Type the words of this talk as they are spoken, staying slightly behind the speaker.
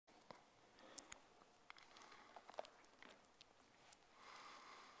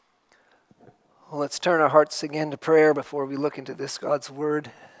Well, let's turn our hearts again to prayer before we look into this God's Word.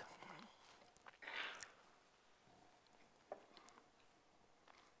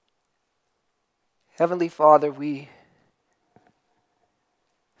 Heavenly Father, we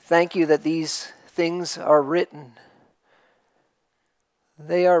thank you that these things are written.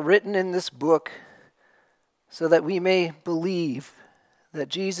 They are written in this book so that we may believe that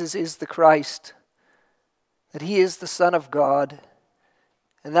Jesus is the Christ, that He is the Son of God,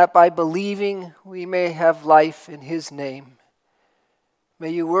 and that by believing we may have life in His name. May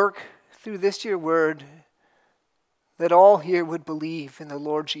you work through this your word that all here would believe in the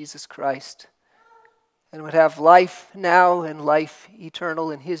Lord Jesus Christ and would have life now and life eternal.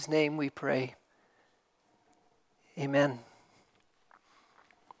 In His name we pray. Amen.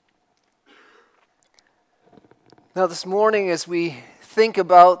 Now this morning, as we think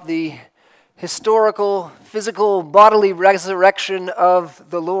about the historical, physical, bodily resurrection of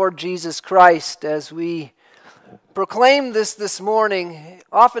the Lord Jesus Christ, as we proclaim this morning,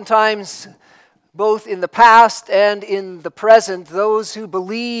 oftentimes, both in the past and in the present, those who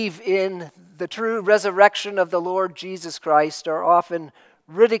believe in the true resurrection of the Lord Jesus Christ are often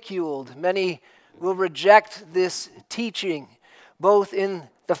ridiculed. Many will reject this teaching. Both in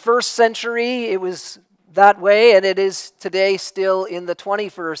the first century, it was that way, and it is today still in the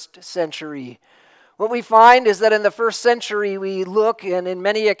 21st century. What we find is that in the first century we look, and in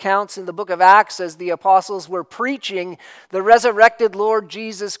many accounts in the book of Acts, as the apostles were preaching the resurrected Lord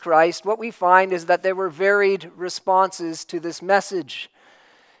Jesus Christ, what we find is that there were varied responses to this message.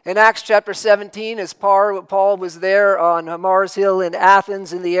 In Acts chapter 17, as Paul was there on Mars Hill in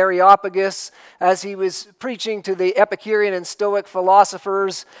Athens in the Areopagus, as he was preaching to the Epicurean and Stoic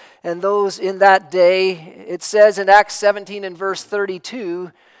philosophers and those in that day, it says in Acts 17 and verse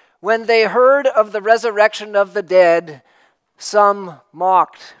 32, when they heard of the resurrection of the dead, some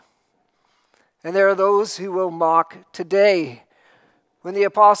mocked. And there are those who will mock today. When the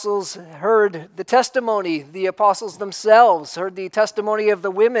apostles heard the testimony, the apostles themselves heard the testimony of the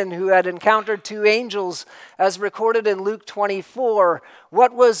women who had encountered two angels as recorded in Luke 24.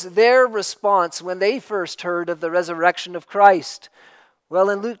 What was their response when they first heard of the resurrection of Christ? Well,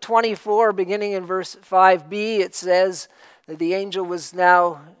 in Luke 24, beginning in verse 5b, it says that the angel was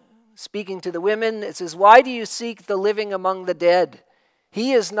now speaking to the women. It says, "Why do you seek the living among the dead?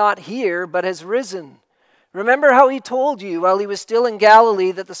 He is not here, but has risen. Remember how He told you while He was still in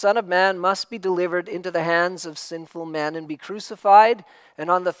Galilee that the Son of Man must be delivered into the hands of sinful men and be crucified,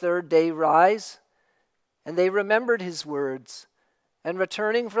 and on the third day rise." And they remembered His words. And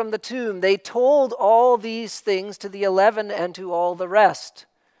returning from the tomb, they told all these things to the 11 and to all the rest.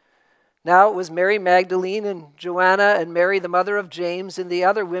 Now it was Mary Magdalene and Joanna and Mary the mother of James and the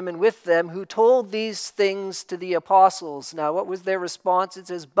other women with them who told these things to the apostles. Now what was their response? It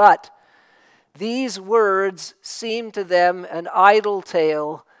says, "But these words seemed to them an idle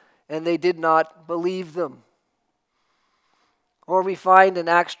tale, and they did not believe them." Or we find in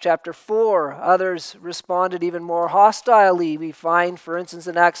Acts chapter 4, others responded even more hostilely. We find, for instance,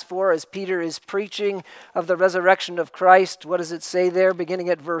 in Acts 4, as Peter is preaching of the resurrection of Christ, what does it say there, beginning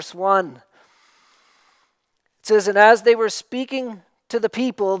at verse 1? It says, "And as they were speaking to the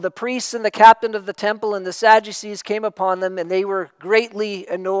people, the priests and the captain of the temple and the Sadducees came upon them, and they were greatly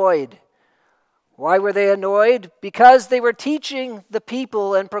annoyed." Why were they annoyed? Because they were teaching the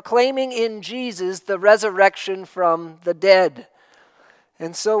people and proclaiming in Jesus the resurrection from the dead.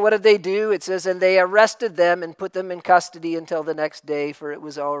 And so what did they do? It says, "And they arrested them and put them in custody until the next day, for it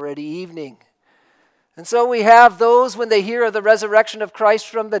was already evening." And so we have those, when they hear of the resurrection of Christ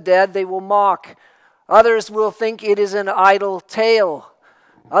from the dead, they will mock. Others will think it is an idle tale.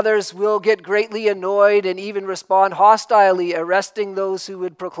 Others will get greatly annoyed and even respond hostilely, arresting those who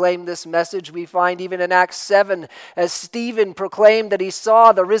would proclaim this message. We find even in Acts 7, as Stephen proclaimed that he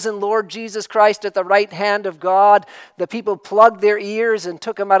saw the risen Lord Jesus Christ at the right hand of God, the people plugged their ears and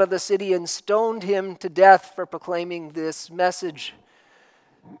took him out of the city and stoned him to death for proclaiming this message.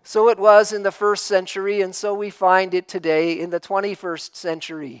 So it was in the first century, and so we find it today in the 21st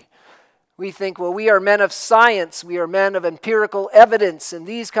century. We think, well, we are men of science, we are men of empirical evidence and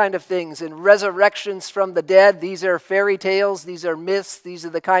these kind of things, and resurrections from the dead. These are fairy tales, these are myths, these are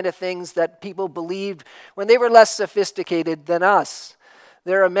the kind of things that people believed when they were less sophisticated than us.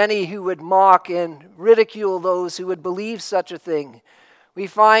 There are many who would mock and ridicule those who would believe such a thing. We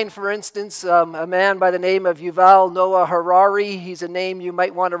find, for instance, a man by the name of Yuval Noah Harari. He's a name you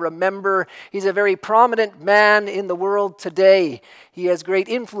might want to remember. He's a very prominent man in the world today. He has great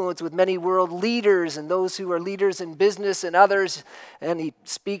influence with many world leaders and those who are leaders in business and others. And he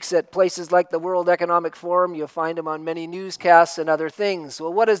speaks at places like the World Economic Forum. You'll find him on many newscasts and other things.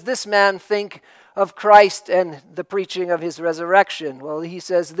 Well, what does this man think of Christ and the preaching of his resurrection? Well, he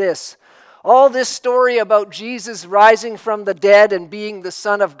says this: all this story about Jesus rising from the dead and being the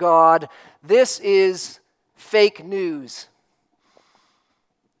Son of God, this is fake news.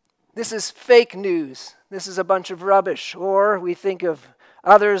 This is fake news. This is a bunch of rubbish. Or we think of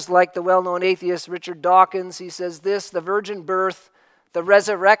others like the well-known atheist Richard Dawkins. He says this: the virgin birth, the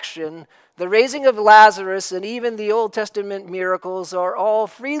resurrection, the raising of Lazarus, and even the Old Testament miracles are all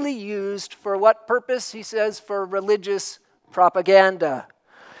freely used for what purpose? He says, for religious propaganda.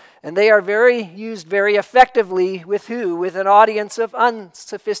 And they are used very effectively with who? With an audience of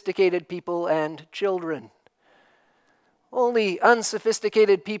unsophisticated people and children. Only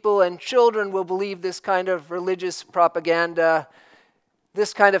unsophisticated people and children will believe this kind of religious propaganda.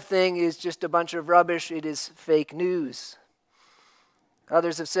 This kind of thing is just a bunch of rubbish. It is fake news.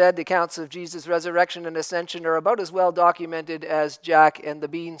 Others have said the accounts of Jesus' resurrection and ascension are about as well documented as Jack and the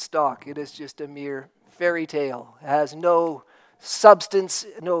Beanstalk. It is just a mere fairy tale. It has no substance,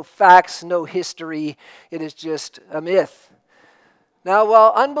 no facts, no history. It is just a myth. Now,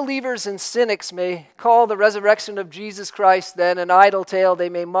 while unbelievers and cynics may call the resurrection of Jesus Christ then an idle tale, they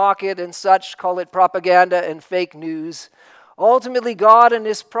may mock it and such, call it propaganda and fake news. Ultimately, God in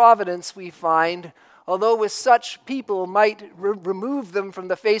His providence, we find, although with such people might remove them from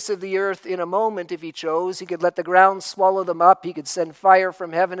the face of the earth in a moment if He chose, He could let the ground swallow them up, He could send fire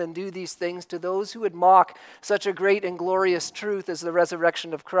from heaven and do these things to those who would mock such a great and glorious truth as the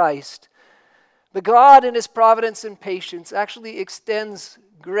resurrection of Christ. But God in His providence and patience actually extends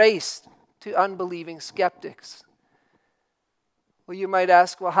grace to unbelieving skeptics. Well, you might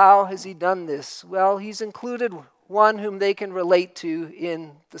ask, well, how has He done this? Well, He's included one whom they can relate to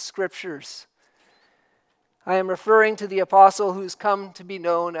in the Scriptures. I am referring to the apostle who's come to be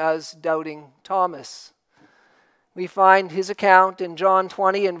known as Doubting Thomas. We find his account in John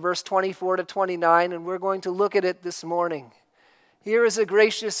 20 and verse 24 to 29, and we're going to look at it this morning. Here is a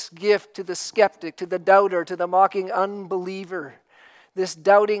gracious gift to the skeptic, to the doubter, to the mocking unbeliever. This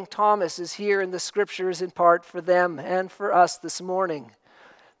Doubting Thomas is here in the Scriptures in part for them and for us this morning.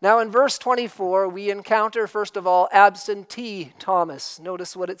 Now in verse 24, we encounter, first of all, absentee Thomas.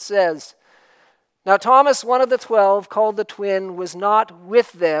 Notice what it says. Now Thomas, one of the 12, called the twin, was not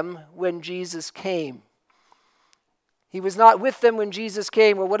with them when Jesus came. He was not with them when Jesus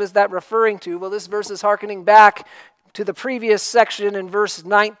came. Well, what is that referring to? Well, this verse is hearkening back to the previous section in verse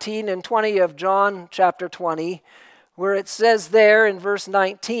 19 and 20 of John chapter 20, where it says there in verse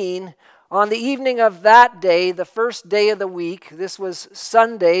 19, on the evening of that day, the first day of the week, this was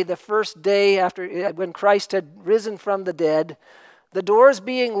Sunday, the first day after when Christ had risen from the dead, the doors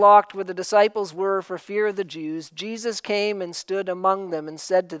being locked where the disciples were for fear of the Jews, Jesus came and stood among them and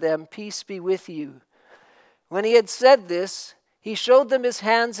said to them, "Peace be with you." When he had said this, he showed them his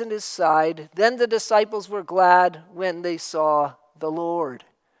hands and his side. Then the disciples were glad when they saw the Lord.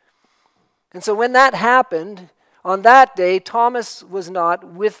 And so when that happened, on that day, Thomas was not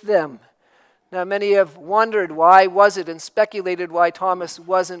with them. Now, many have wondered why was it and speculated why Thomas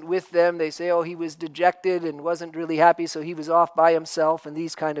wasn't with them. They say, oh, he was dejected and wasn't really happy, so he was off by himself and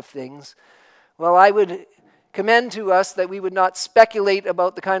these kind of things. Well, I would commend to us that we would not speculate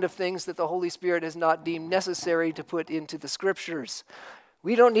about the kind of things that the Holy Spirit has not deemed necessary to put into the Scriptures.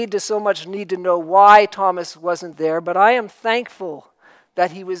 We don't need to know why Thomas wasn't there, but I am thankful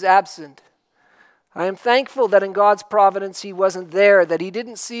that he was absent. I am thankful that in God's providence he wasn't there, that he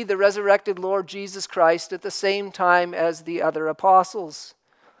didn't see the resurrected Lord Jesus Christ at the same time as the other apostles.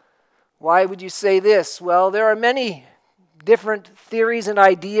 Why would you say this? Well, there are many different theories and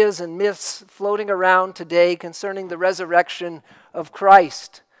ideas and myths floating around today concerning the resurrection of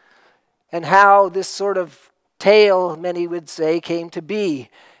Christ and how this sort of tale, many would say, came to be.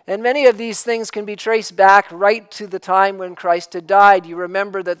 And many of these things can be traced back right to the time when Christ had died. You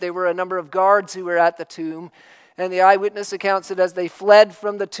remember that there were a number of guards who were at the tomb, and the eyewitness accounts that as they fled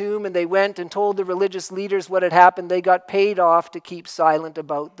from the tomb and they went and told the religious leaders what had happened, they got paid off to keep silent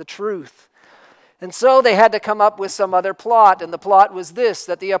about the truth. And so they had to come up with some other plot, and the plot was this,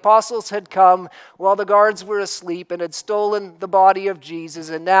 that the apostles had come while the guards were asleep and had stolen the body of Jesus,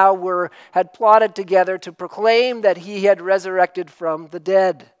 and now had plotted together to proclaim that he had resurrected from the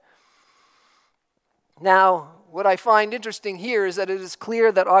dead. Now, what I find interesting here is that it is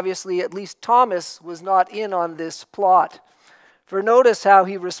clear that obviously at least Thomas was not in on this plot. For notice how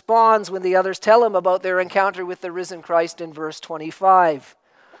he responds when the others tell him about their encounter with the risen Christ in verse 25.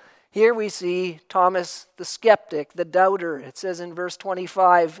 Here we see Thomas the skeptic, the doubter. It says in verse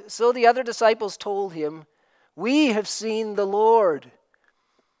 25, "So the other disciples told him, 'We have seen the Lord.'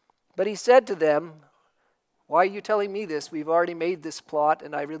 But he said to them, 'Why are you telling me this? We've already made this plot,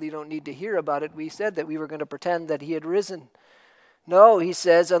 and I really don't need to hear about it. We said that we were going to pretend that he had risen.' 'No,' he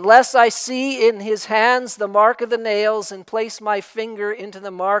says, 'unless I see in his hands the mark of the nails, and place my finger into the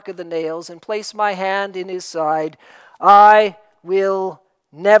mark of the nails, and place my hand in his side, I will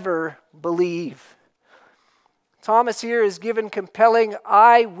never believe.'" Thomas here is given compelling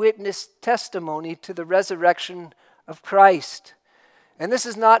eyewitness testimony to the resurrection of Christ. And this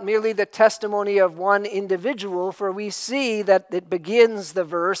is not merely the testimony of one individual, for we see that it begins the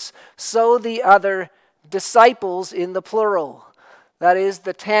verse, "So the other disciples," in the plural. That is,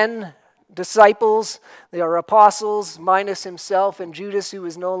 the 10 disciples, they are apostles, minus himself and Judas, who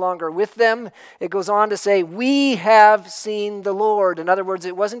is no longer with them. It goes on to say, "We have seen the Lord." In other words,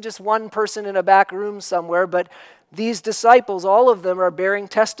 it wasn't just one person in a back room somewhere, but these disciples, all of them, are bearing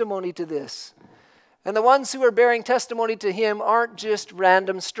testimony to this. And the ones who are bearing testimony to him aren't just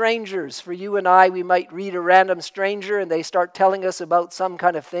random strangers. For you and I, we might read a random stranger and they start telling us about some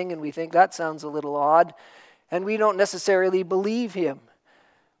kind of thing and we think that sounds a little odd, and we don't necessarily believe him.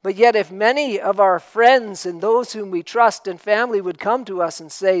 But yet if many of our friends and those whom we trust and family would come to us and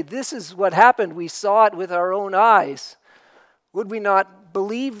say, "This is what happened, we saw it with our own eyes," would we not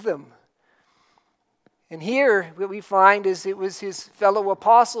believe them? And here what we find is it was his fellow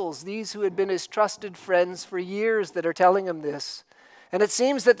apostles, these who had been his trusted friends for years, that are telling him this. And it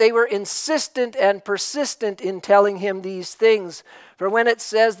seems that they were insistent and persistent in telling him these things. For when it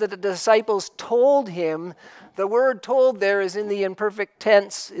says that the disciples told him, the word "told" there is in the imperfect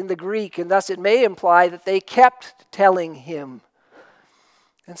tense in the Greek, and thus it may imply that they kept telling him.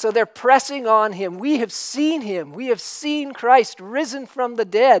 And so they're pressing on him. "We have seen him. We have seen Christ risen from the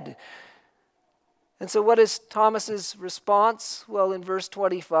dead." And so what is Thomas's response? Well, in verse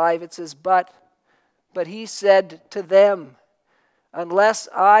 25 it says, but he said to them, "Unless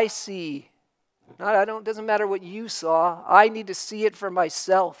I see," doesn't matter what you saw, I need to see it for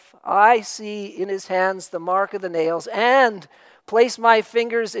myself. "I see in his hands the mark of the nails, and place my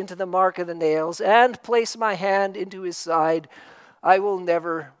fingers into the mark of the nails, and place my hand into his side, I will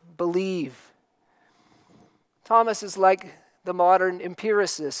never believe." Thomas is like the modern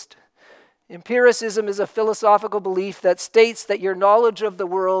empiricist. Empiricism is a philosophical belief that states that your knowledge of the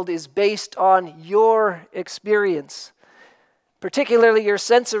world is based on your experience, particularly your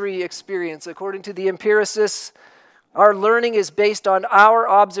sensory experience. According to the empiricists, our learning is based on our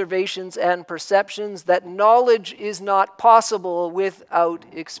observations and perceptions, that knowledge is not possible without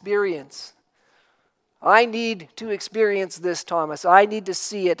experience. I need to experience this, Thomas. I need to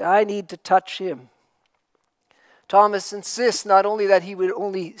see it. I need to touch him. Thomas insists not only that he would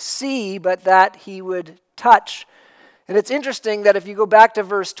only see, but that he would touch. And it's interesting that if you go back to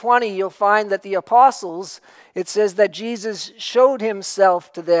verse 20, you'll find that the apostles, it says that Jesus showed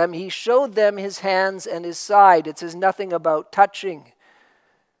himself to them. He showed them his hands and his side. It says nothing about touching.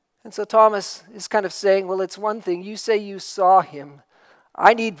 And so Thomas is kind of saying, well, it's one thing. You say you saw him.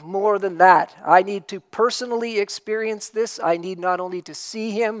 I need more than that. I need to personally experience this. I need not only to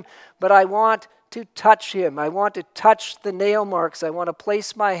see him, but I want to touch him. I want to touch the nail marks. I want to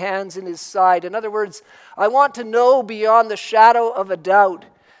place my hands in his side. In other words, I want to know beyond the shadow of a doubt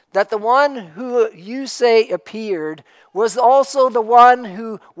that the one who you say appeared was also the one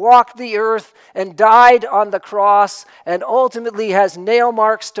who walked the earth and died on the cross and ultimately has nail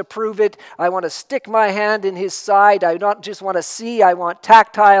marks to prove it. I want to stick my hand in his side. I don't just want to see, I want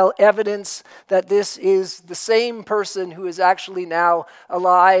tactile evidence that this is the same person who is actually now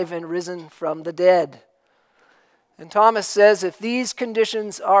alive and risen from the dead. And Thomas says, if these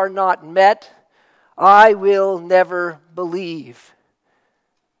conditions are not met, I will never believe.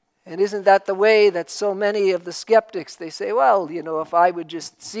 And isn't that the way that so many of the skeptics, they say, well, if I would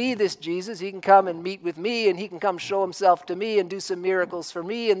just see this Jesus, he can come and meet with me, and he can come show himself to me and do some miracles for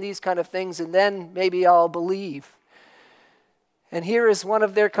me and these kind of things, and then maybe I'll believe. And here is one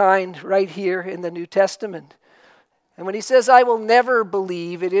of their kind right here in the New Testament. And when he says, I will never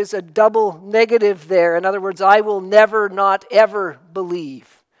believe, it is a double negative there. In other words, I will never, not ever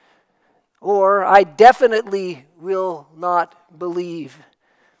believe. Or I definitely will not believe.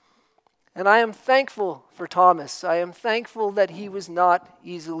 And I am thankful for Thomas. I am thankful that he was not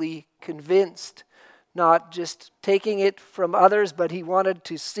easily convinced, not just taking it from others, but he wanted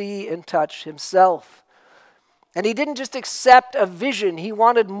to see and touch himself. And he didn't just accept a vision, he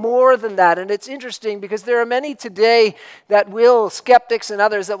wanted more than that. And it's interesting because there are many today skeptics and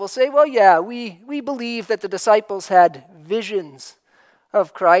others that will say, well, yeah, we believe that the disciples had visions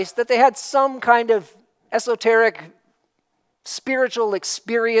of Christ, that they had some kind of esoteric spiritual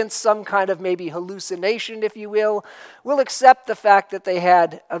experience, some kind of maybe hallucination, if you will. We'll accept the fact that they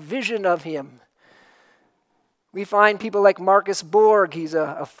had a vision of him. We find people like Marcus Borg, he's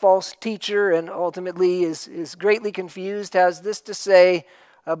a false teacher and ultimately is greatly confused, has this to say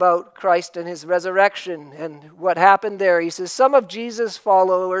about Christ and his resurrection and what happened there. He says, some of Jesus'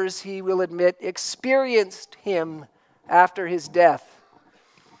 followers, he will admit, experienced him after his death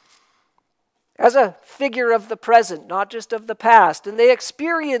as a figure of the present, not just of the past. And they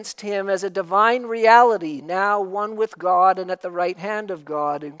experienced him as a divine reality, now one with God and at the right hand of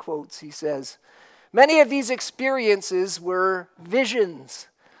God, in quotes, he says. Many of these experiences were visions.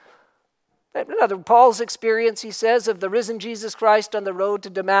 Paul's experience, he says, of the risen Jesus Christ on the road to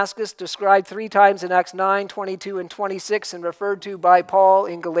Damascus, described 3 times in Acts 9, 22, and 26, and referred to by Paul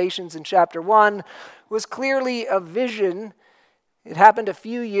in Galatians in chapter 1, was clearly a vision. It happened a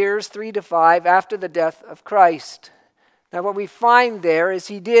few years, 3 to 5, after the death of Christ. Now what we find there is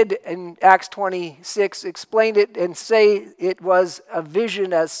he did, in Acts 26, explain it and say it was a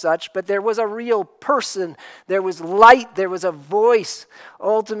vision as such, but there was a real person, there was light, there was a voice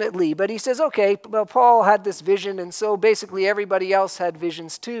ultimately. But he says, okay, well, Paul had this vision, and so basically everybody else had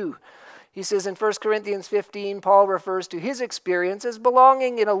visions too. He says in 1 Corinthians 15, Paul refers to his experience as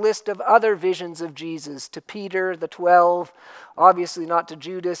belonging in a list of other visions of Jesus, to Peter, the 12, obviously not to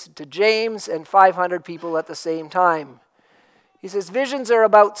Judas, to James, and 500 people at the same time. He says, visions are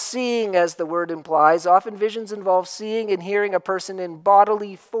about seeing, as the word implies. Often visions involve seeing and hearing a person in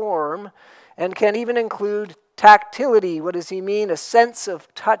bodily form and can even include tactility. What does he mean? A sense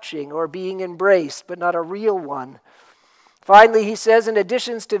of touching or being embraced, but not a real one. Finally, he says, in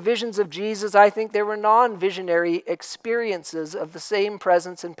addition to visions of Jesus, I think there were non-visionary experiences of the same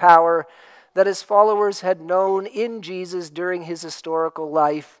presence and power that his followers had known in Jesus during his historical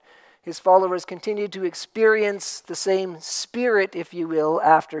life. His followers continued to experience the same spirit, if you will,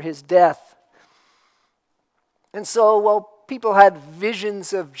 after his death. And so, while people had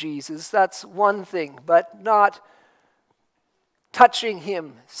visions of Jesus, that's one thing, but not touching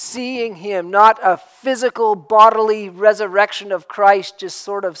him, seeing him, not a physical bodily resurrection of Christ, just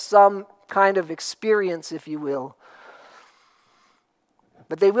sort of some kind of experience, if you will.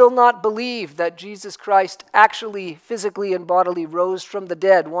 But they will not believe that Jesus Christ actually physically and bodily rose from the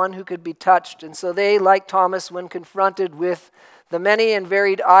dead, one who could be touched. And so they, like Thomas, when confronted with the many and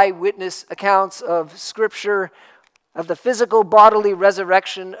varied eyewitness accounts of Scripture, of the physical bodily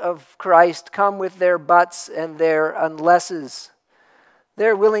resurrection of Christ, come with their buts and their unlesses.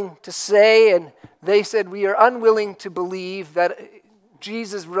 They're willing to say, and they said, we are unwilling to believe that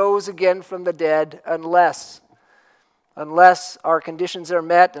Jesus rose again from the dead unless our conditions are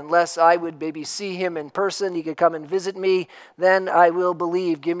met, unless I would maybe see him in person, he could come and visit me, then I will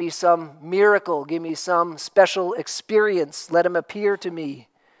believe. Give me some miracle, give me some special experience, let him appear to me.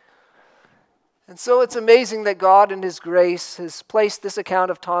 And so it's amazing that God in his grace has placed this account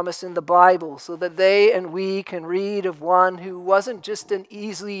of Thomas in the Bible so that they and we can read of one who wasn't just an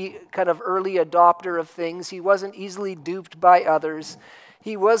easily kind of early adopter of things. He wasn't easily duped by others.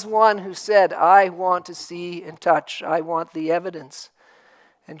 He was one who said, I want to see and touch. I want the evidence.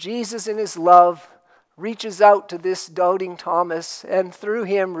 And Jesus in his love reaches out to this doubting Thomas and through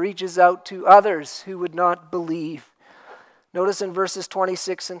him reaches out to others who would not believe. Notice in verses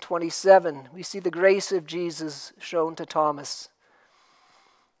 26 and 27, we see the grace of Jesus shown to Thomas.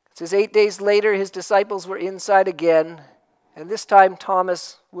 It says, 8 days later, his disciples were inside again, and this time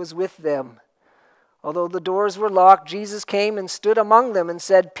Thomas was with them. Although the doors were locked, Jesus came and stood among them and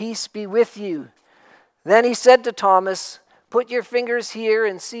said, peace be with you. Then he said to Thomas, put your fingers here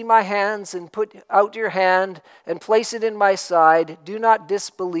and see my hands, and put out your hand and place it in my side. Do not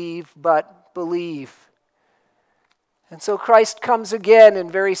disbelieve, but believe. And so Christ comes again in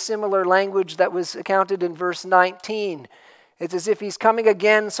very similar language that was accounted in verse 19. It's as if he's coming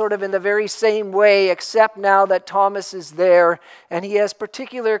again sort of in the very same way, except now that Thomas is there, and he has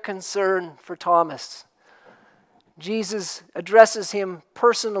particular concern for Thomas. Jesus addresses him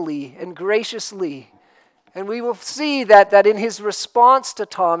personally and graciously. And we will see that in his response to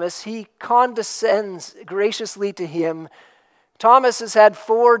Thomas, he condescends graciously to him. Thomas has had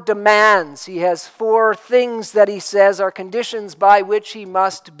 4 demands. He has 4 things that he says are conditions by which he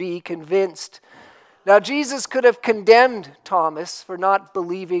must be convinced. Now, Jesus could have condemned Thomas for not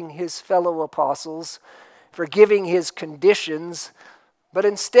believing his fellow apostles, for giving his conditions, But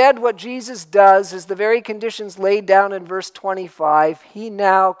instead, what Jesus does is the very conditions laid down in verse 25. He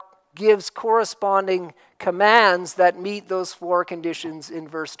now gives corresponding commands that meet those 4 conditions in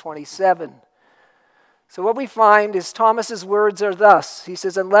verse 27. So what we find is Thomas's words are thus. He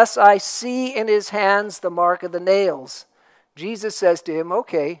says, "Unless I see in his hands the mark of the nails." Jesus says to him,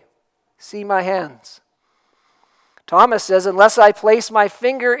 "Okay, see my hands." Thomas says, "Unless I place my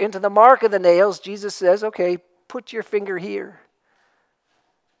finger into the mark of the nails," Jesus says, "Okay, put your finger here."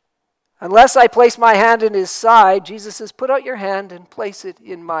 "Unless I place my hand in his side," Jesus says, "Put out your hand and place it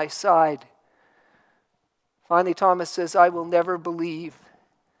in my side." Finally, Thomas says, "I will never believe."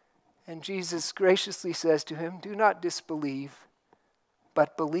 And Jesus graciously says to him, "Do not disbelieve,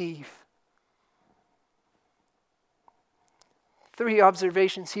 but believe." 3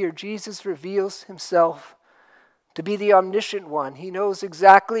 observations here. Jesus reveals himself to be the omniscient one. He knows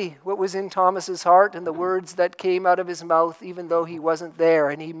exactly what was in Thomas's heart and the words that came out of his mouth, even though he wasn't there.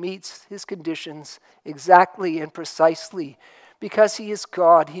 And he meets his conditions exactly and precisely. Because he is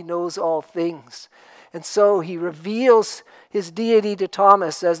God, he knows all things. And so he reveals his deity to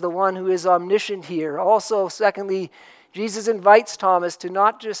Thomas as the one who is omniscient here. Also, secondly, Jesus invites Thomas to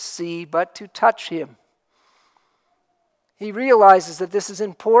not just see, but to touch him. He realizes that this is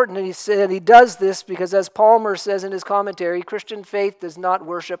important, and he does this because, as Palmer says in his commentary, Christian faith does not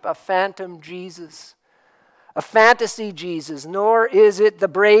worship a phantom Jesus, a fantasy Jesus, nor is it the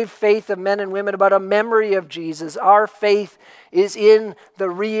brave faith of men and women about a memory of Jesus. Our faith is in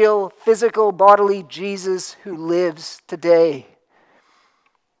the real, physical, bodily Jesus who lives today.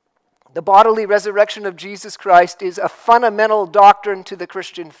 The bodily resurrection of Jesus Christ is a fundamental doctrine to the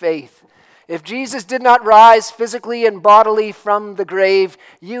Christian faith. If Jesus did not rise physically and bodily from the grave,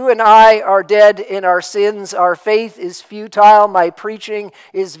 you and I are dead in our sins. Our faith is futile. My preaching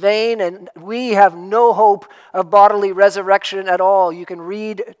is vain, and we have no hope of bodily resurrection at all. You can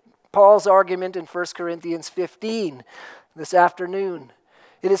read Paul's argument in 1 Corinthians 15 this afternoon.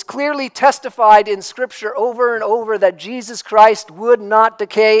 It is clearly testified in Scripture over and over that Jesus Christ would not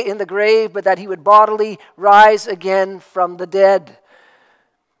decay in the grave, but that he would bodily rise again from the dead.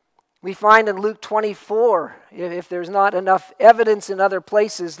 We find in Luke 24, if there's not enough evidence in other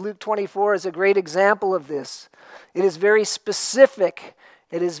places, Luke 24 is a great example of this. It is very specific.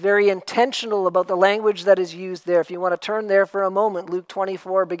 It is very intentional about the language that is used there. If you want to turn there for a moment, Luke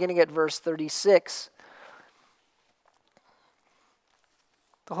 24, beginning at verse 36.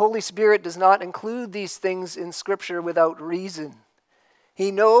 The Holy Spirit does not include these things in Scripture without reason. He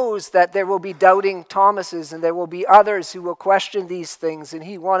knows that there will be doubting Thomases and there will be others who will question these things, and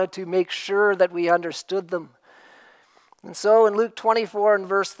he wanted to make sure that we understood them. And so in Luke 24 and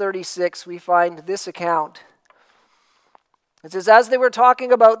verse 36, we find this account. It says, "As they were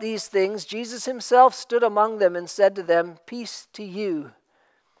talking about these things, Jesus himself stood among them and said to them, 'Peace to you.'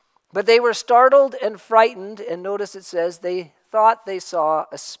 But they were startled and frightened," and notice it says, "they thought they saw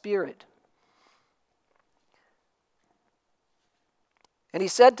a spirit. And he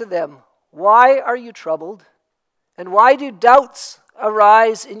said to them, 'Why are you troubled? And why do doubts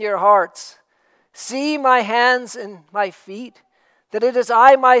arise in your hearts? See my hands and my feet, that it is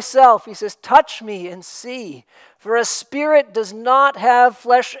I myself.'" He says, "Touch me and see. For a spirit does not have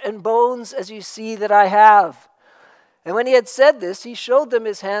flesh and bones as you see that I have." And when he had said this, he showed them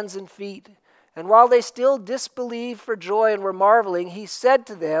his hands and feet. And while they still disbelieved for joy and were marveling, he said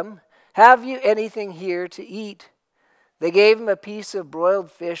to them, "Have you anything here to eat?" They gave him a piece of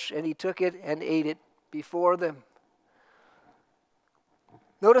broiled fish, and he took it and ate it before them.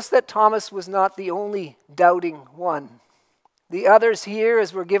 Notice that Thomas was not the only doubting one. The others here,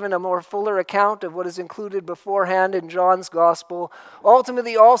 as we're given a more fuller account of what is included beforehand in John's Gospel,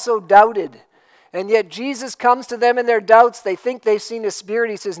 ultimately also doubted. And yet Jesus comes to them in their doubts. They think they've seen a spirit.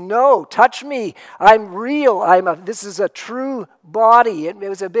 He says, "No, touch me. I'm real. This is a true body." It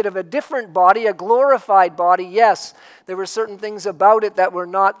was a bit of a different body, a glorified body. Yes, there were certain things about it that were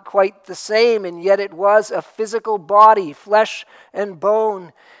not quite the same, and yet it was a physical body, flesh and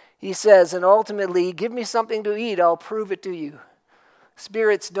bone, he says. And ultimately, "Give me something to eat. I'll prove it to you."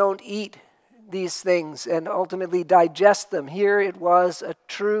 Spirits don't eat these things and ultimately digest them. Here it was a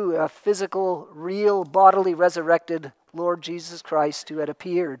true, a physical, real, bodily resurrected Lord Jesus Christ who had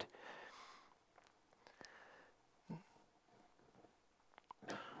appeared.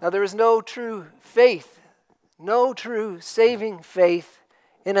 Now there is no true faith, no true saving faith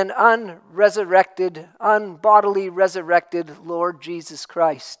in an unresurrected, unbodily resurrected Lord Jesus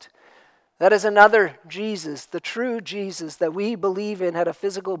Christ. That is another Jesus, the true Jesus that we believe in had a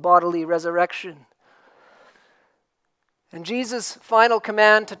physical bodily resurrection. And Jesus' final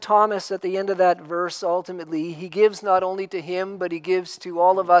command to Thomas at the end of that verse, ultimately, he gives not only to him, but he gives to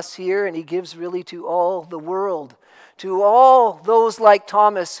all of us here, and he gives really to all the world, to all those like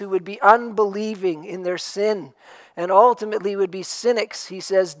Thomas who would be unbelieving in their sin and ultimately would be cynics. He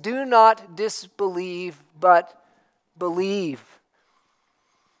says, do not disbelieve, but believe.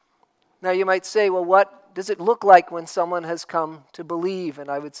 Now you might say, well, what does it look like when someone has come to believe? And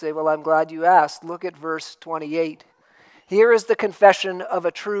I would say, well, I'm glad you asked. Look at verse 28. Here is the confession of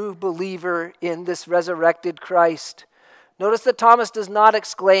a true believer in this resurrected Christ. Notice that Thomas does not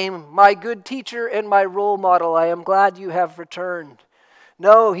exclaim, my good teacher and my role model, I am glad you have returned.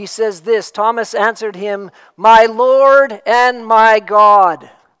 No, he says this, Thomas answered him, my Lord and my God.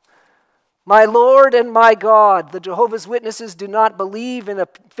 My Lord and my God. The Jehovah's Witnesses do not believe in a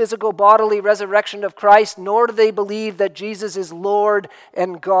physical bodily resurrection of Christ, nor do they believe that Jesus is Lord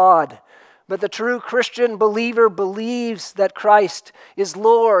and God. But the true Christian believer believes that Christ is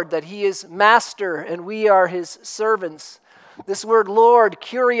Lord, that he is master, and we are his servants. This word Lord,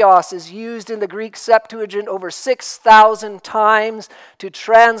 kurios, is used in the Greek Septuagint over 6,000 times to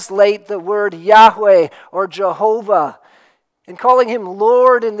translate the word Yahweh or Jehovah. In calling him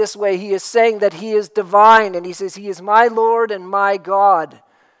Lord in this way, he is saying that he is divine, and he says, he is my Lord and my God.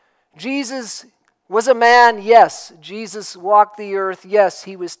 Jesus was a man, yes. Jesus walked the earth, yes.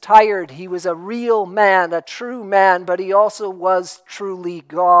 He was tired. He was a real man, a true man, but he also was truly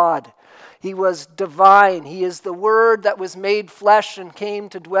God. He was divine. He is the Word that was made flesh and came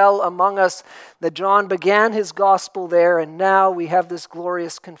to dwell among us. That John began his gospel there, and now we have this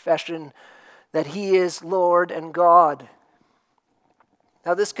glorious confession that he is Lord and God.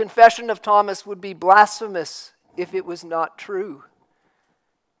 Now, this confession of Thomas would be blasphemous if it was not true.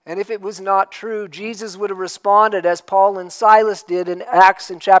 And if it was not true, Jesus would have responded as Paul and Silas did in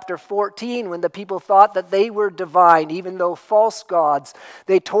Acts in chapter 14 when the people thought that they were divine, even though false gods.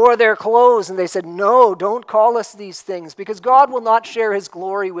 They tore their clothes and they said, no, don't call us these things, because God will not share his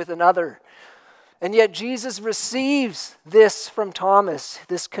glory with another. And yet Jesus receives this from Thomas,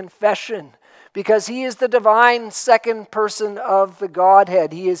 this confession, because he is the divine second person of the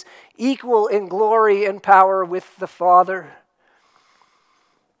Godhead. He is equal in glory and power with the Father.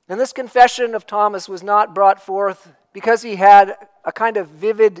 And this confession of Thomas was not brought forth because he had a kind of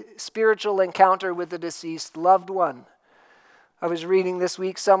vivid spiritual encounter with a deceased loved one. I was reading this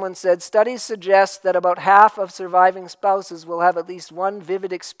week, someone said, studies suggest that about half of surviving spouses will have at least one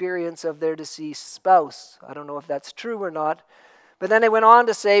vivid experience of their deceased spouse. I don't know if that's true or not. But then they went on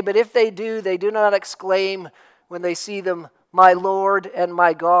to say, but if they do not exclaim when they see them, my Lord and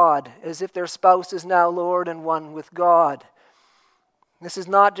my God, as if their spouse is now Lord and one with God. This is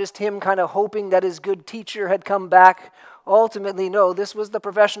not just him kind of hoping that his good teacher had come back. Ultimately, no, this was the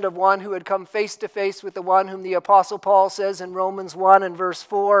profession of one who had come face to face with the one whom the Apostle Paul says in Romans 1 and verse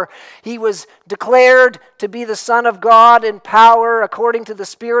 4. He was declared to be the Son of God in power according to the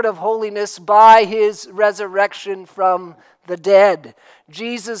Spirit of holiness by his resurrection from the dead.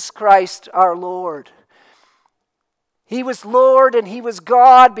 Jesus Christ our Lord. He was Lord and he was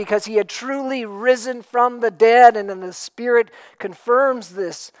God because he had truly risen from the dead, and then the Spirit confirms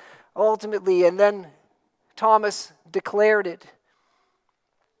this ultimately, and then Thomas declared it.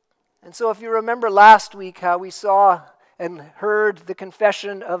 And so if you remember last week how we saw and heard the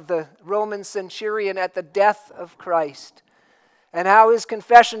confession of the Roman centurion at the death of Christ, and how his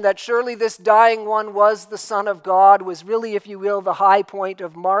confession that surely this dying one was the Son of God was really, if you will, the high point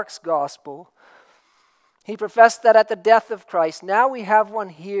of Mark's gospel. He professed that at the death of Christ. Now we have one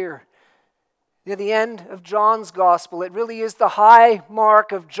here near the end of John's gospel. It really is the high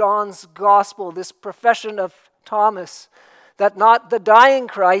mark of John's gospel, this profession of Thomas, that not the dying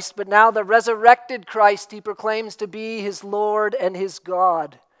Christ, but now the resurrected Christ he proclaims to be his Lord and his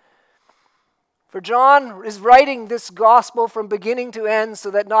God. For John is writing this gospel from beginning to end so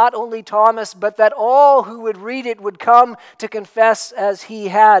that not only Thomas, but that all who would read it would come to confess as he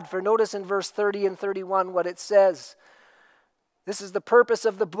had. For notice in verse 30 and 31 what it says. This is the purpose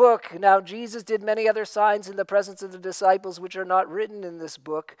of the book. Now Jesus did many other signs in the presence of the disciples which are not written in this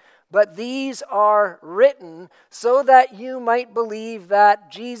book, but these are written so that you might believe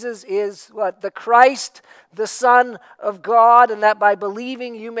that Jesus is what? The Christ, the Son of God, and that by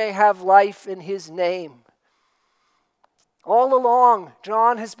believing you may have life in his name. All along,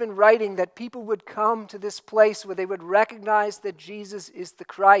 John has been writing that people would come to this place where they would recognize that Jesus is the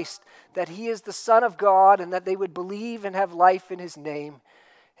Christ, that he is the Son of God, and that they would believe and have life in his name.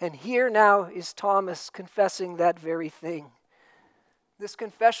 And here now is Thomas confessing that very thing. This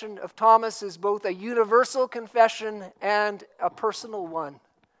confession of Thomas is both a universal confession and a personal one.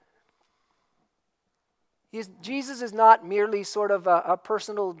 Jesus is not merely sort of a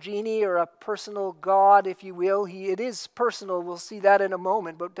personal genie or a personal God, if you will. It is personal. We'll see that in a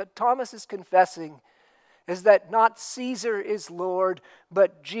moment. But what Thomas is confessing is that not Caesar is Lord,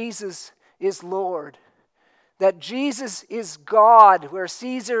 but Jesus is Lord. That Jesus is God, where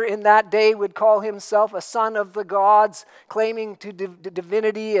Caesar in that day would call himself a son of the gods, claiming to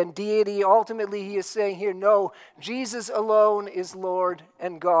divinity and deity. Ultimately, he is saying here, no, Jesus alone is Lord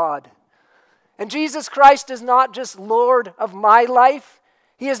and God. And Jesus Christ is not just Lord of my life.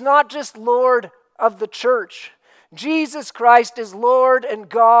 He is not just Lord of the church. Jesus Christ is Lord and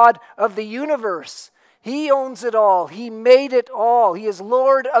God of the universe. He owns it all. He made it all. He is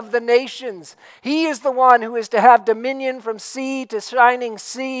Lord of the nations. He is the one who is to have dominion from sea to shining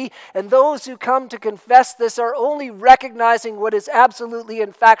sea. And those who come to confess this are only recognizing what is absolutely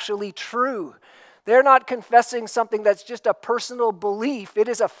and factually true. They're not confessing something that's just a personal belief. It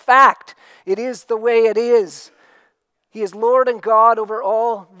is a fact. It is the way it is. He is Lord and God over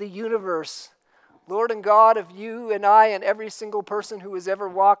all the universe. Lord and God of you and I and every single person who has ever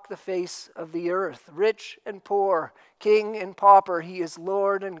walked the face of the earth. Rich and poor, king and pauper, He is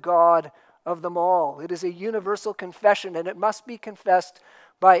Lord and God of them all. It is a universal confession, and it must be confessed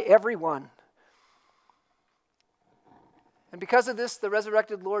by everyone. And because of this, the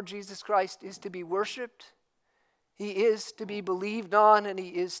resurrected Lord Jesus Christ is to be worshiped, He is to be believed on, and He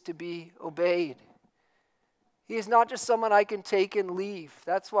is to be obeyed. He is not just someone I can take and leave.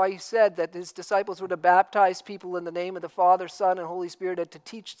 That's why He said that His disciples were to baptize people in the name of the Father, Son, and Holy Spirit, and to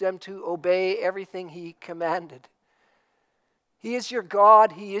teach them to obey everything He commanded. He is your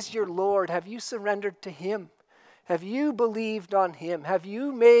God. He is your Lord. Have you surrendered to Him? Have you believed on Him? Have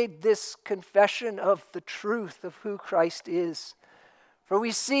you made this confession of the truth of who Christ is? For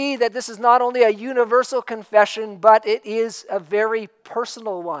we see that this is not only a universal confession, but it is a very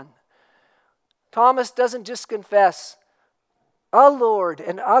personal one. Thomas doesn't just confess a Lord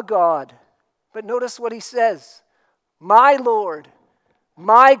and a God, but notice what he says, my Lord,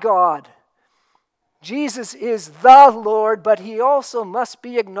 my God. Jesus is the Lord, but He also must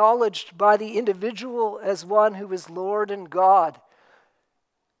be acknowledged by the individual as one who is Lord and God.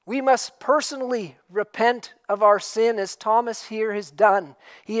 We must personally repent of our sin as Thomas here has done.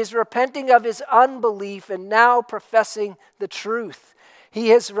 He is repenting of his unbelief and now professing the truth. He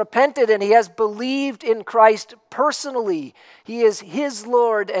has repented and he has believed in Christ personally. He is his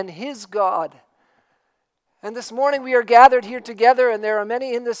Lord and his God. And this morning we are gathered here together, and there are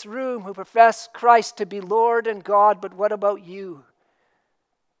many in this room who profess Christ to be Lord and God, but what about you?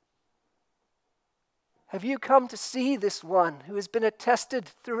 Have you come to see this one who has been attested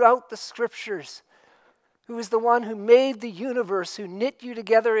throughout the Scriptures, who is the one who made the universe, who knit you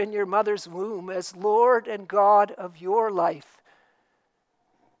together in your mother's womb as Lord and God of your life?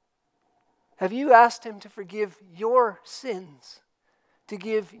 Have you asked Him to forgive your sins, to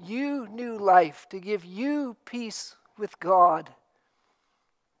give you new life, to give you peace with God?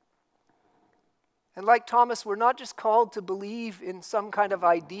 And like Thomas, we're not just called to believe in some kind of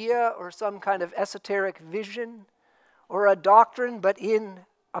idea or some kind of esoteric vision or a doctrine, but in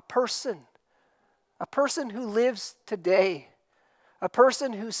a person who lives today, a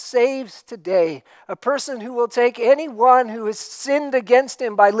person who saves today, a person who will take anyone who has sinned against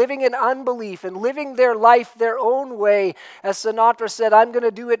Him by living in unbelief and living their life their own way. As Sinatra said, I'm going to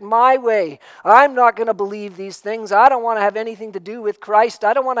do it my way. I'm not going to believe these things. I don't want to have anything to do with Christ.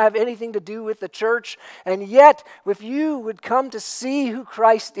 I don't want to have anything to do with the church. And yet, if you would come to see who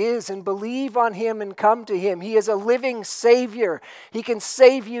Christ is and believe on Him and come to Him, He is a living Savior. He can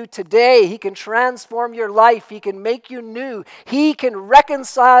save you today. He can transform your life. He can make you new. He can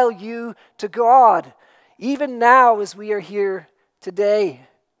reconcile you to God, even now as we are here today.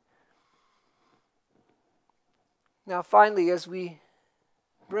 Now, finally, as we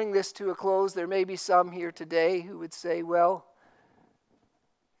bring this to a close, there may be some here today who would say, well,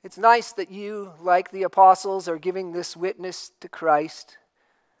 it's nice that you, like the apostles, are giving this witness to Christ,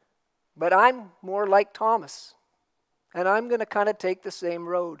 but I'm more like Thomas, and I'm going to kind of take the same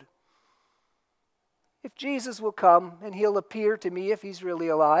road. If Jesus will come and He'll appear to me if He's really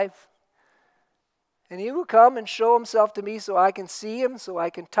alive, and He will come and show Himself to me so I can see Him, so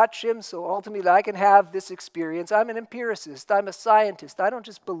I can touch Him, so ultimately I can have this experience. I'm an empiricist. I'm a scientist. I don't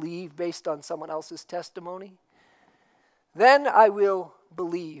just believe based on someone else's testimony. Then I will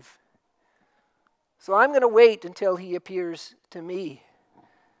believe. So I'm going to wait until He appears to me.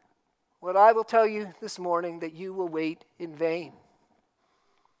 What I will tell you this morning, that you will wait in vain.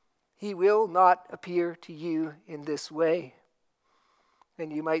 He will not appear to you in this way.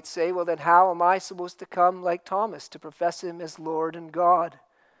 And you might say, well, then how am I supposed to come like Thomas to profess Him as Lord and God?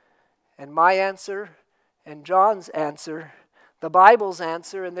 And my answer And John's answer, the Bible's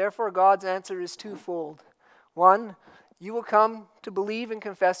answer, and therefore God's answer is twofold. One, you will come to believe and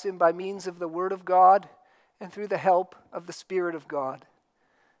confess him by means of the Word of God and through the help of the Spirit of God.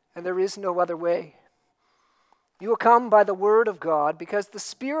 And there is no other way. You will come by the Word of God because the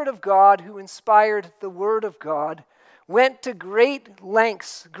Spirit of God who inspired the Word of God went to great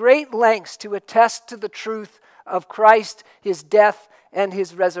lengths to attest to the truth of Christ, his death, and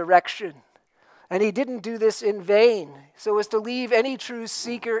his resurrection. And he didn't do this in vain, so as to leave any true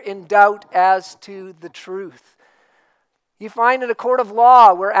seeker in doubt as to the truth. You find in a court of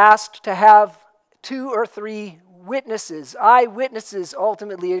law, we're asked to have 2 or 3 witnesses, eyewitnesses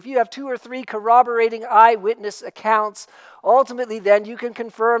ultimately. If you have 2 or 3 corroborating eyewitness accounts, ultimately then you can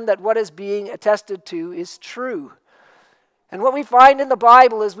confirm that what is being attested to is true. And what we find in the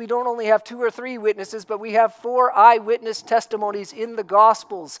Bible is we don't only have 2 or 3 witnesses, but we have 4 eyewitness testimonies in the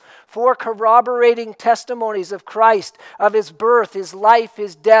Gospels, 4 corroborating testimonies of Christ, of his birth, his life,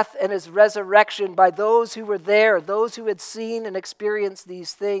 his death, and his resurrection by those who were there, those who had seen and experienced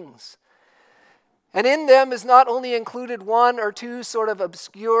these things. And in them is not only included 1 or 2 sort of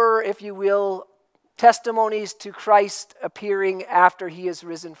obscure, if you will, testimonies to Christ appearing after he is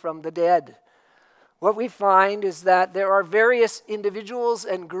risen from the dead. What we find is that there are various individuals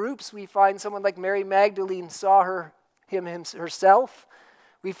and groups. We find someone like Mary Magdalene saw him herself.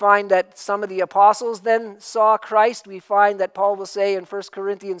 We find that some of the apostles then saw Christ. We find that Paul will say in 1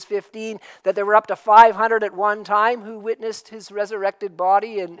 Corinthians 15 that there were up to 500 at one time who witnessed his resurrected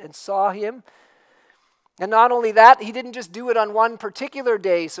body and saw him. And not only that, he didn't just do it on one particular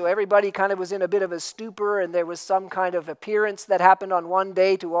day, so everybody kind of was in a bit of a stupor and there was some kind of appearance that happened on one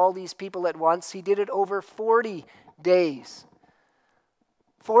day to all these people at once. He did it over 40 days.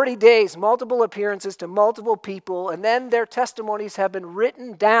 40 days, multiple appearances to multiple people, and then their testimonies have been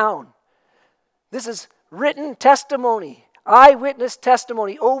written down. This is written testimony, eyewitness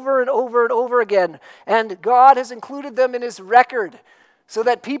testimony over and over and over again, and God has included them in his record, so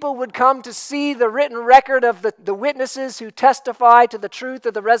that people would come to see the written record of the witnesses who testify to the truth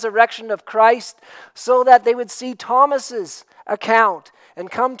of the resurrection of Christ, so that they would see Thomas's account and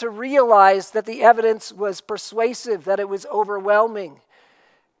come to realize that the evidence was persuasive, that it was overwhelming.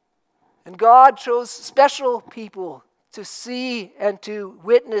 And God chose special people to see and to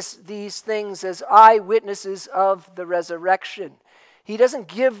witness these things as eyewitnesses of the resurrection. He doesn't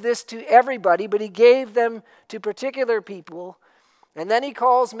give this to everybody, but he gave them to particular people. And then he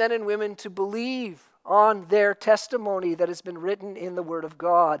calls men and women to believe on their testimony that has been written in the Word of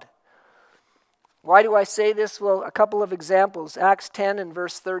God. Why do I say this? Well, a couple of examples. Acts 10 and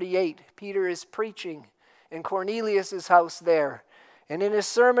verse 38. Peter is preaching in Cornelius' house there. And in his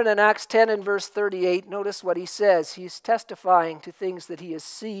sermon in Acts 10 and verse 38, notice what he says. He's testifying to things that he has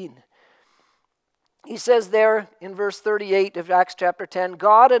seen. He says there in verse 38 of Acts chapter 10,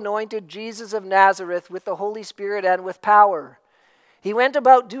 God anointed Jesus of Nazareth with the Holy Spirit and with power. He went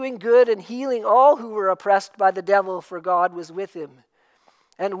about doing good and healing all who were oppressed by the devil, for God was with him.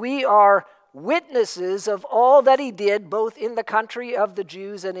 And we are witnesses of all that he did, both in the country of the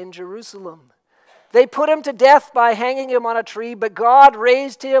Jews and in Jerusalem. They put him to death by hanging him on a tree, but God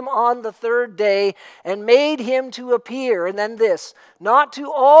raised him on the 3rd day and made him to appear. And then this, not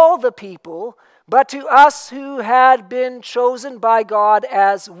to all the people, but to us who had been chosen by God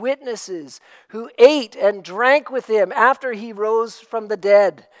as witnesses, who ate and drank with him after he rose from the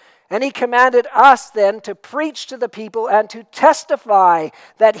dead. And he commanded us then to preach to the people and to testify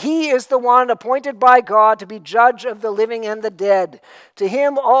that he is the one appointed by God to be judge of the living and the dead. To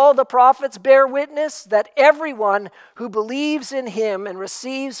him all the prophets bear witness that everyone who believes in him and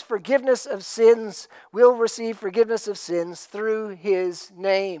receives forgiveness of sins will receive forgiveness of sins through his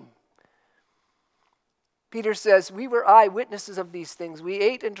name. Peter says, we were eyewitnesses of these things. We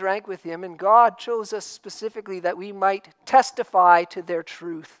ate and drank with him, and God chose us specifically that we might testify to their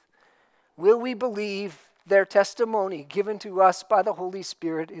truth. Will we believe their testimony given to us by the Holy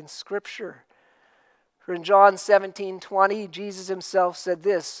Spirit in Scripture? For in John 17:20, Jesus himself said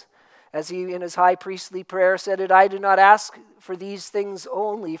this, as he in his high priestly prayer said it, I do not ask for these things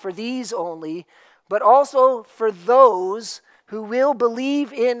only, but also for those who will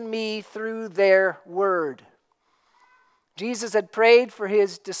believe in me through their word. Jesus had prayed for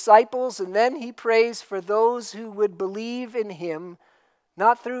his disciples, and then he prays for those who would believe in him,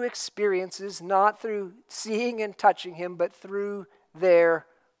 not through experiences, not through seeing and touching him, but through their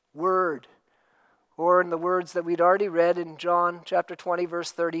word. Or in the words that we'd already read in John chapter 20,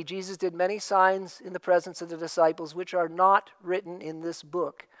 verse 30, Jesus did many signs in the presence of the disciples, which are not written in this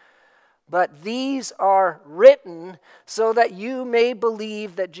book. But these are written so that you may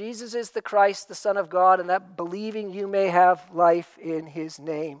believe that Jesus is the Christ, the Son of God, and that believing you may have life in his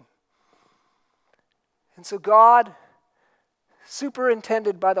name. And so God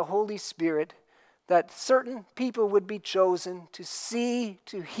superintended by the Holy Spirit that certain people would be chosen to see,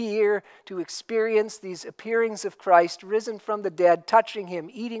 to hear, to experience these appearings of Christ, risen from the dead, touching him,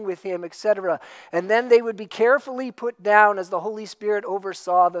 eating with him, etc. And then they would be carefully put down as the Holy Spirit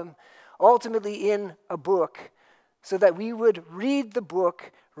oversaw them, ultimately in a book, so that we would read the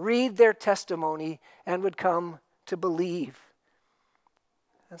book, read their testimony, and would come to believe.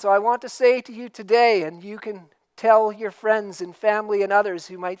 And so I want to say to you today, and you can tell your friends and family and others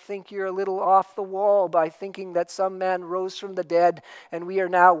who might think you're a little off the wall by thinking that some man rose from the dead and we are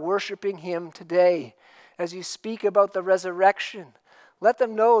now worshiping him today. As you speak about the resurrection, let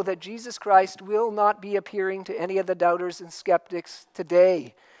them know that Jesus Christ will not be appearing to any of the doubters and skeptics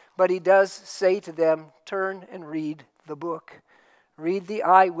today. But he does say to them, turn and read the book. Read the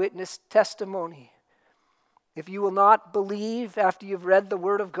eyewitness testimony. If you will not believe after you've read the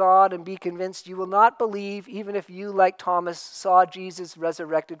Word of God and be convinced, you will not believe even if you, like Thomas, saw Jesus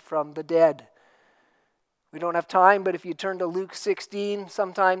resurrected from the dead. We don't have time, but if you turn to Luke 16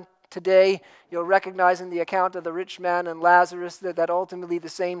 sometime today, you'll recognize in the account of the rich man and Lazarus that ultimately the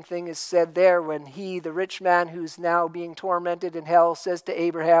same thing is said there when he, the rich man who's now being tormented in hell, says to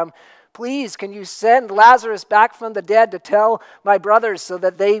Abraham, please, can you send Lazarus back from the dead to tell my brothers so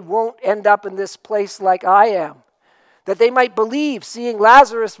that they won't end up in this place like I am? That they might believe, seeing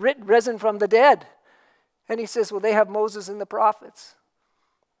Lazarus risen from the dead. And he says, well, they have Moses and the prophets.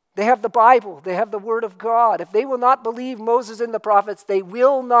 They have the Bible. They have the Word of God. If they will not believe Moses and the prophets, they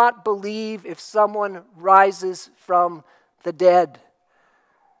will not believe if someone rises from the dead.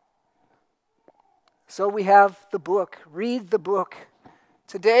 So we have the book. Read the book.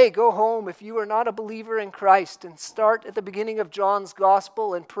 Today, go home if you are not a believer in Christ and start at the beginning of John's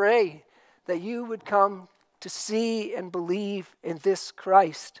Gospel and pray that you would come to see and believe in this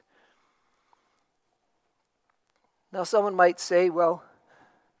Christ. Now, someone might say, well,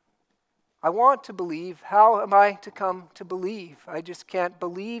 I want to believe. How am I to come to believe? I just can't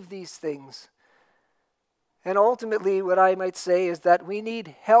believe these things. And ultimately, what I might say is that we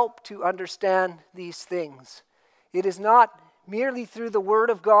need help to understand these things. It is not merely through the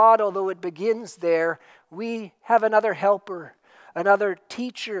Word of God, although it begins there. We have another helper, another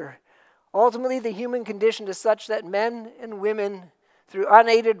teacher. Ultimately, the human condition is such that men and women, through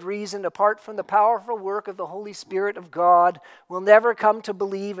unaided reason, apart from the powerful work of the Holy Spirit of God, will never come to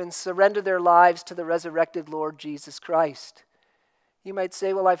believe and surrender their lives to the resurrected Lord Jesus Christ. You might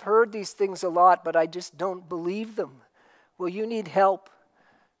say, well, I've heard these things a lot, but I just don't believe them. Well, you need help.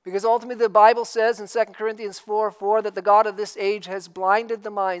 Because ultimately the Bible says in 2 Corinthians 4:4 that the God of this age has blinded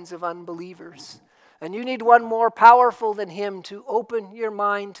the minds of unbelievers. And you need one more powerful than him to open your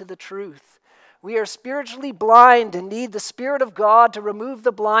mind to the truth. We are spiritually blind and need the Spirit of God to remove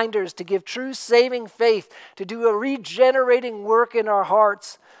the blinders, to give true saving faith, to do a regenerating work in our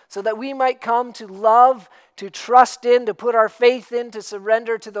hearts so that we might come to love, to trust in, to put our faith in, to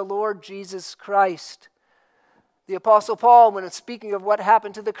surrender to the Lord Jesus Christ. The Apostle Paul, when speaking of what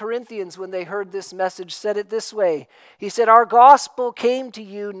happened to the Corinthians when they heard this message, said it this way. He said, our gospel came to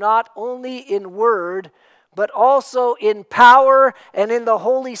you not only in word, but also in power and in the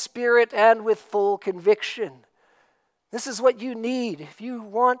Holy Spirit and with full conviction. This is what you need. If you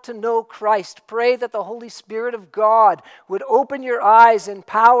want to know Christ, pray that the Holy Spirit of God would open your eyes in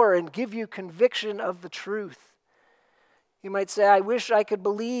power and give you conviction of the truth. You might say, I wish I could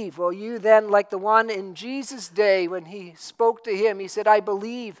believe. Well, you then, like the one in Jesus' day when he spoke to him, he said, I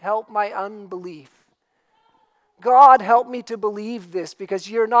believe, help my unbelief. God, help me to believe this, because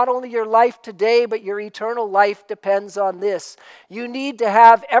you're not only your life today, but your eternal life depends on this. You need to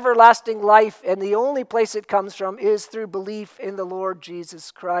have everlasting life, and the only place it comes from is through belief in the Lord Jesus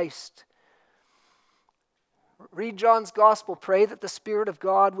Christ. Read John's Gospel. Pray that the Spirit of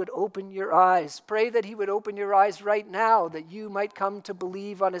God would open your eyes. Pray that he would open your eyes right now, that you might come to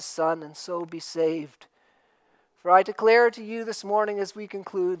believe on his Son and so be saved. For I declare to you this morning as we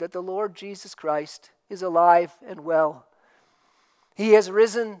conclude that the Lord Jesus Christ is alive and well. He has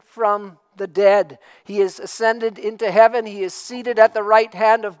risen from the dead. He has ascended into heaven. He is seated at the right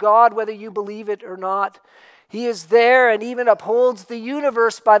hand of God, whether you believe it or not. He is there and even upholds the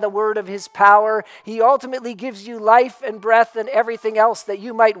universe by the word of his power. He ultimately gives you life and breath and everything else that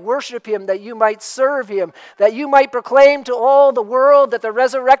you might worship him, that you might serve him, that you might proclaim to all the world that the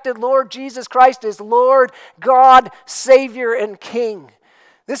resurrected Lord Jesus Christ is Lord, God, Savior, and King.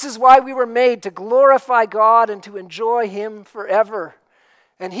 This is why we were made, to glorify God and to enjoy him forever.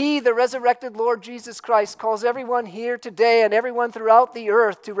 And he, the resurrected Lord Jesus Christ, calls everyone here today and everyone throughout the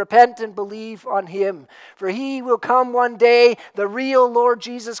earth to repent and believe on him. For he will come one day, the real Lord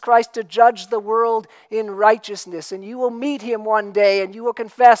Jesus Christ, to judge the world in righteousness. And you will meet him one day, and you will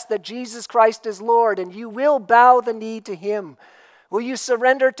confess that Jesus Christ is Lord, and you will bow the knee to him. Will you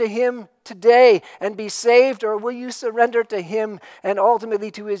surrender to him today and be saved, or will you surrender to him and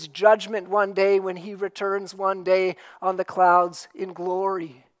ultimately to his judgment one day when he returns one day on the clouds in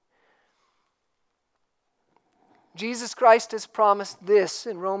glory? Jesus Christ has promised this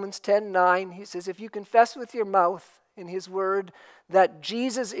in Romans 10:9. He says, if you confess with your mouth in his word that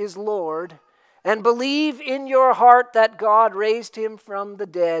Jesus is Lord and believe in your heart that God raised him from the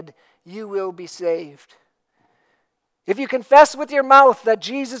dead, you will be saved. If you confess with your mouth that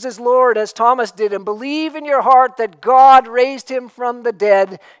Jesus is Lord, as Thomas did, and believe in your heart that God raised him from the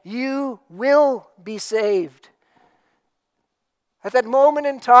dead, you will be saved. At that moment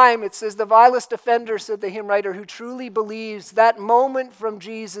in time, it says, the vilest offender, said the hymn writer, who truly believes, that moment from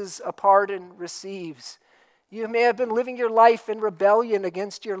Jesus a pardon receives. You may have been living your life in rebellion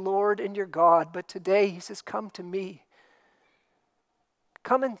against your Lord and your God, but today he says, come to me.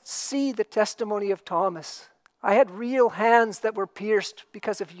 Come and see the testimony of Thomas. I had real hands that were pierced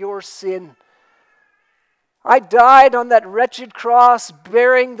because of your sin. I died on that wretched cross,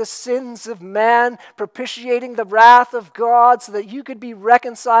 bearing the sins of man, propitiating the wrath of God so that you could be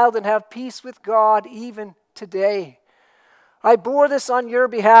reconciled and have peace with God even today. I bore this on your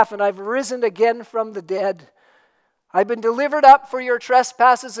behalf, and I've risen again from the dead. I've been delivered up for your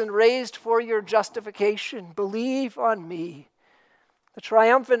trespasses and raised for your justification. Believe on me. The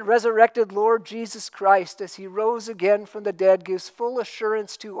triumphant resurrected Lord Jesus Christ, as he rose again from the dead, gives full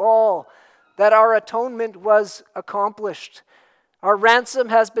assurance to all that our atonement was accomplished. Our ransom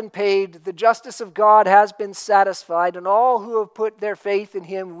has been paid, the justice of God has been satisfied, and all who have put their faith in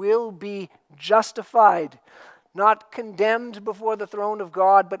him will be justified, not condemned before the throne of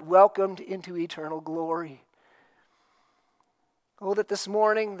God, but welcomed into eternal glory. Oh, that this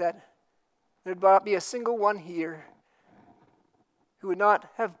morning that there'd not be a single one here who would not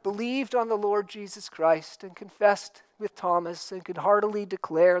have believed on the Lord Jesus Christ and confessed with Thomas and could heartily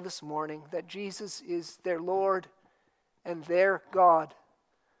declare this morning that Jesus is their Lord and their God.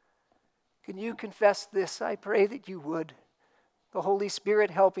 Can you confess this? I pray that you would. The Holy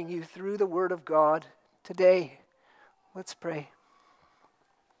Spirit helping you through the Word of God today. Let's pray.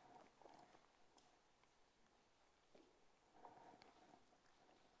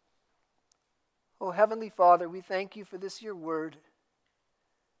 Oh, Heavenly Father, we thank you for this, your Word.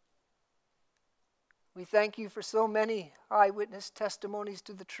 We thank you for so many eyewitness testimonies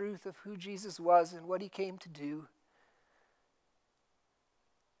to the truth of who Jesus was and what he came to do.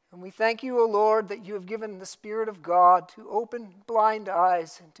 And we thank you, O Lord, that you have given the Spirit of God to open blind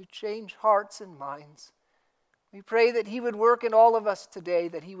eyes and to change hearts and minds. We pray that he would work in all of us today,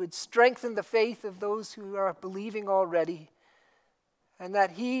 that he would strengthen the faith of those who are believing already, and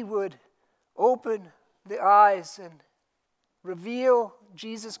that he would open the eyes and reveal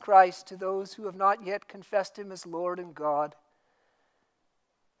Jesus Christ to those who have not yet confessed him as Lord and God.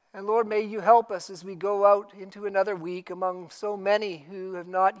 And Lord, may you help us as we go out into another week among so many who have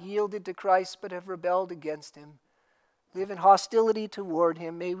not yielded to Christ but have rebelled against him, live in hostility toward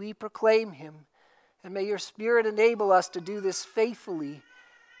him. May we proclaim him, and may your Spirit enable us to do this faithfully.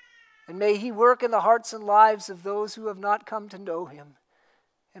 And may he work in the hearts and lives of those who have not come to know him.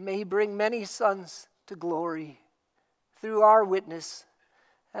 And may he bring many sons to glory through our witness,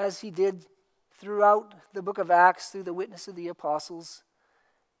 as he did throughout the book of Acts, through the witness of the apostles.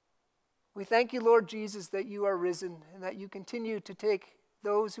 We thank you, Lord Jesus, that you are risen and that you continue to take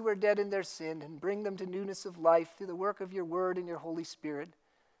those who are dead in their sin and bring them to newness of life through the work of your word and your Holy Spirit.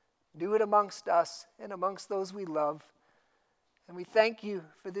 Do it amongst us and amongst those we love. And we thank you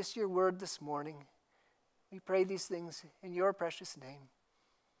for this, your word this morning. We pray these things in your precious name.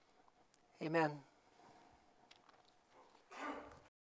 Amen.